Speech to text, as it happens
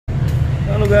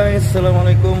guys,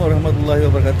 assalamualaikum warahmatullahi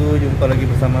wabarakatuh. Jumpa lagi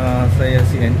bersama saya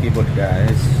keyboard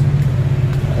guys.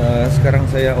 Sekarang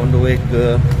saya on the way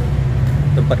ke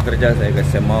tempat kerja saya guys.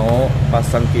 Saya mau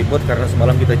pasang keyboard karena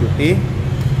semalam kita cuti.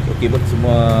 Keyboard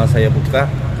semua saya buka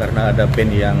karena ada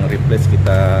band yang replace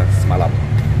kita semalam.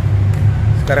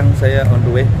 Sekarang saya on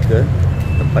the way ke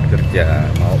tempat kerja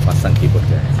mau pasang keyboard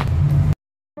guys.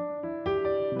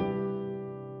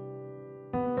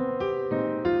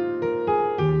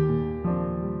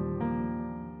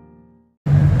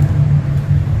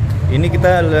 Ini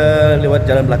kita lewat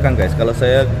jalan belakang guys. Kalau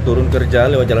saya turun kerja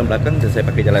lewat jalan belakang, saya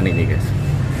pakai jalan ini guys.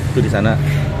 Itu di sana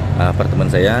apartemen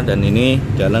saya dan ini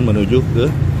jalan menuju ke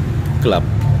klub.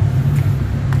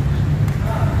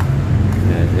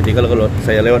 Ya, jadi kalau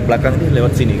saya lewat belakang ini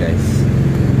lewat sini guys.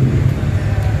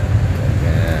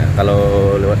 Ya,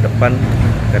 kalau lewat depan,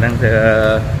 kadang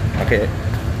saya pakai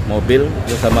mobil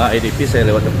sama IDP saya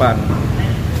lewat depan.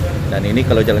 Dan ini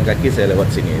kalau jalan kaki saya lewat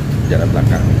sini, jalan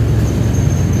belakang.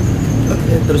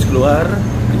 Oke, terus keluar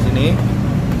di sini.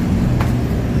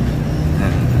 Nah,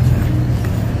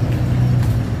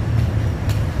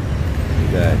 ini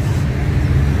guys.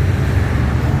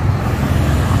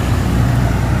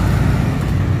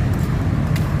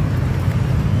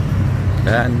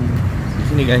 Dan di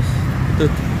sini guys, itu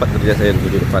tempat kerja saya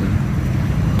di depan.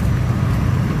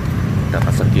 Kita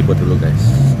pasang keyboard dulu guys.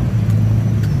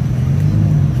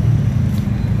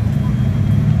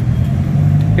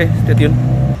 Oke, stay tune.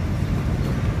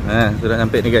 Nah, sudah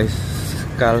sampai nih guys,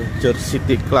 Culture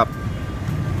City Club.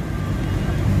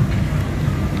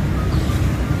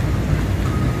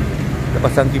 Kita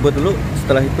pasang keyboard dulu.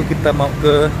 Setelah itu kita mau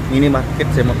ke minimarket.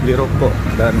 Saya mau beli rokok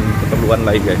dan keperluan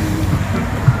lain guys.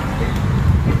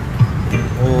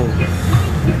 Oh,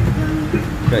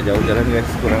 gak jauh jalan guys,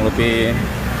 kurang lebih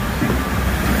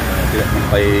tidak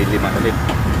sampai 5 menit.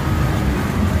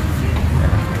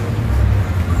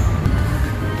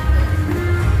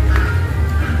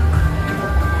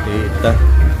 Kita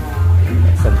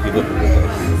pasang keyboard dulu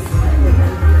guys.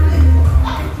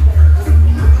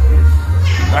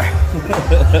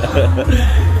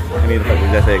 Ini tempat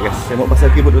kerja saya guys. Saya mau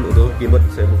pasang keyboard dulu tuh. Keyboard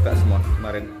saya buka semua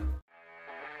kemarin.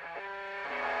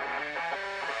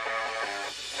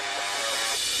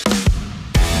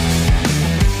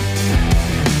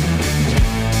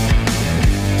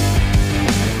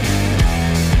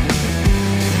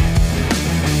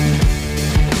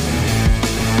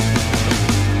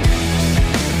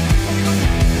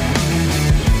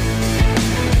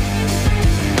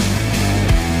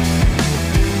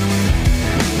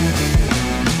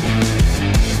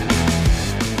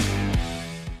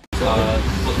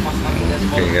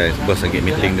 Oke guys, bos lagi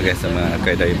meeting tuh guys sama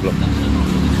Kaidai Blok.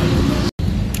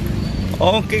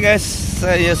 Oke guys,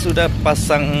 saya sudah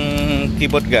pasang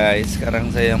keyboard guys. Sekarang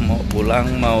saya mau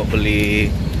pulang, mau beli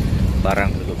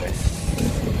barang dulu guys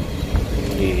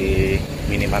di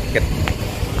minimarket.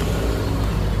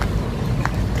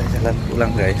 Kita jalan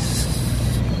pulang guys.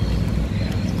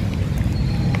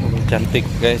 Cantik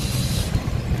guys,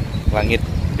 langit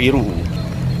biru.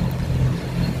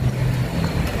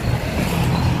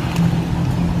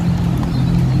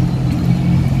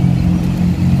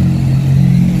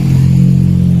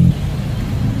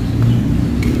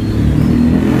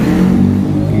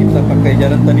 Pakai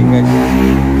jalan tadi guys,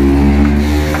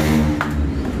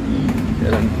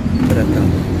 jalan beratang.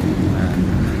 Nah.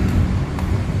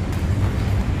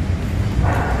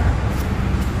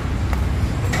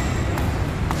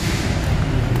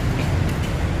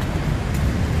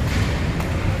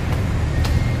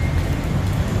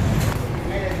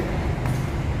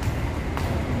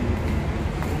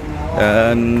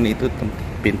 Dan itu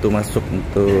pintu masuk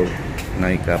untuk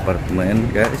naik ke apartemen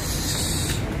guys.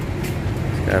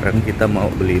 Sekarang kita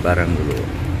mau beli barang dulu.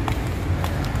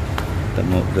 Kita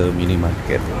mau ke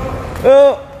minimarket.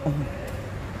 Oh,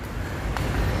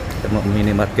 kita mau ke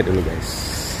minimarket dulu guys.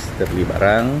 Kita beli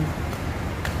barang,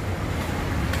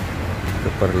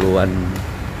 keperluan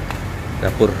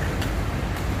dapur.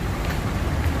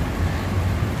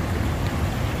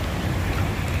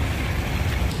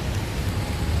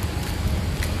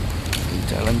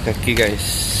 Jalan kaki guys.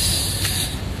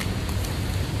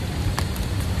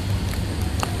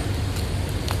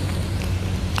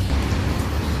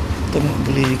 Kita mau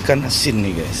beli ikan asin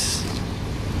nih guys.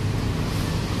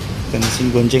 Ikan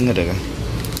asin gonceng ada kah?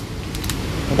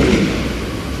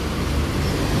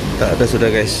 Tak ada sudah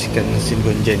guys, ikan asin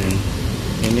gonceng.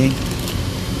 Ini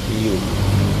hiu.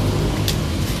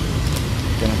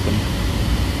 Ikan apa nih?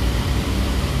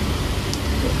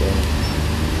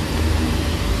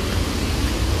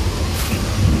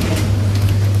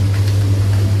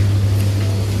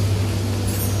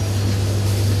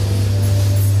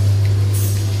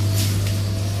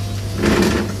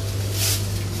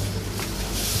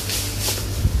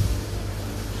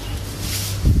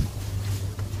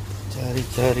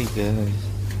 cari guys.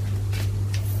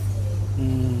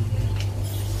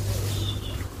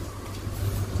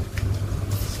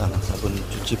 Sama sabun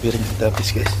cuci piring kita habis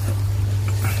guys.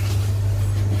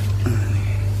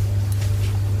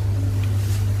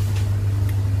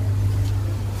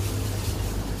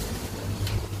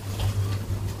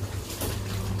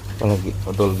 Apalagi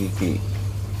odol gigi.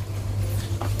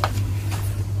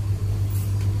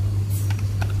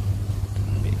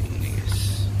 Ini guys.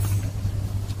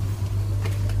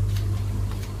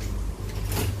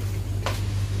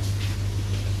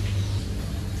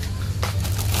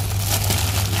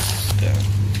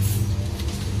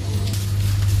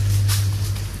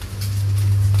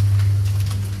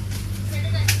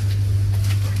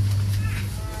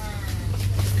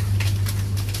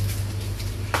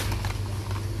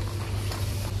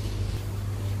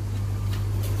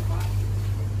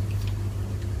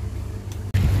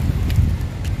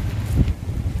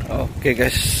 Oke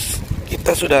guys,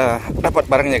 kita sudah dapat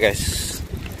barangnya guys.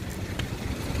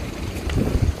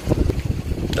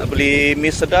 Kita beli mie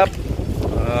sedap,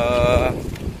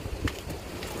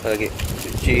 lagi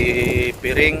cuci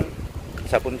piring,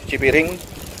 sabun cuci piring,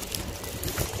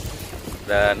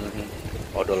 dan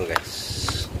odol guys.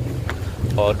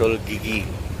 Odol gigi,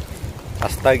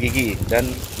 pasta gigi, dan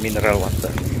mineral water.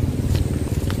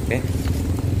 Oke,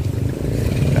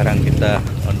 sekarang kita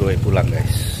on the way pulang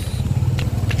guys.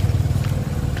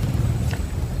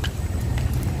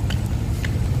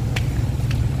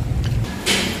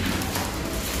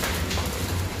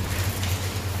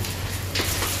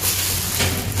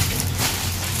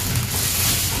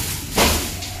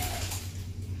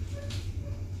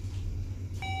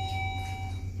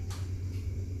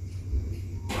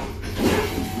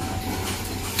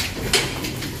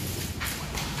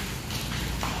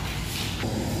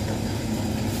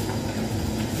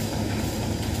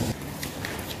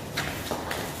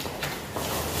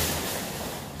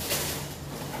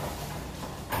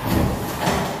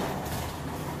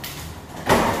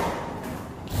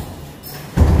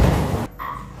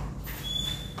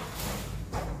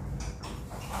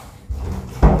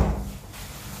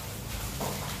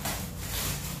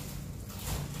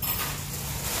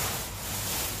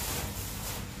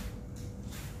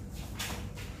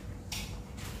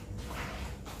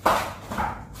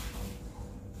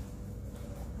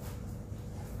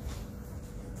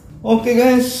 Oke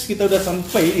guys, kita udah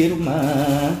sampai di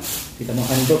rumah. Kita mau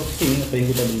unboxing apa yang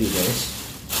kita beli guys.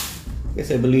 Oke,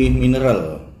 saya beli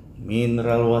mineral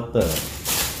water,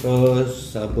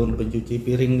 terus sabun pencuci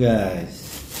piring guys.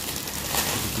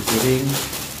 Pencuci piring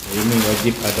ini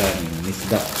wajib ada nih, ini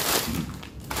sedap.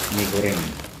 Mie goreng.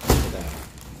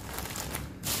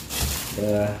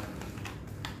 Ada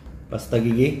pasta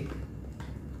gigi,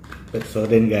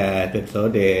 Pepsodent guys,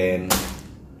 Pepsodent,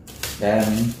 dan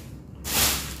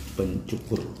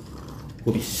pencukur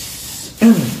kubis.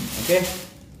 Oke,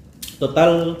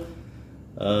 total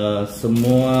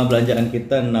semua belanjaan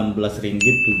kita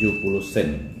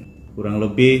Rp16.70, kurang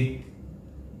lebih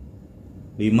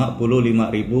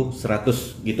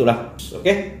 55.100 gitulah.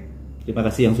 Oke, terima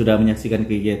kasih yang sudah menyaksikan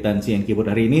kegiatan CN Keyboard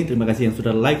hari ini. Terima kasih yang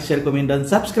sudah like, share, komen, dan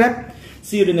subscribe.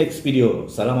 See you in the next video.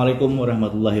 Assalamualaikum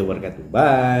warahmatullahi wabarakatuh.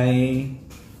 Bye.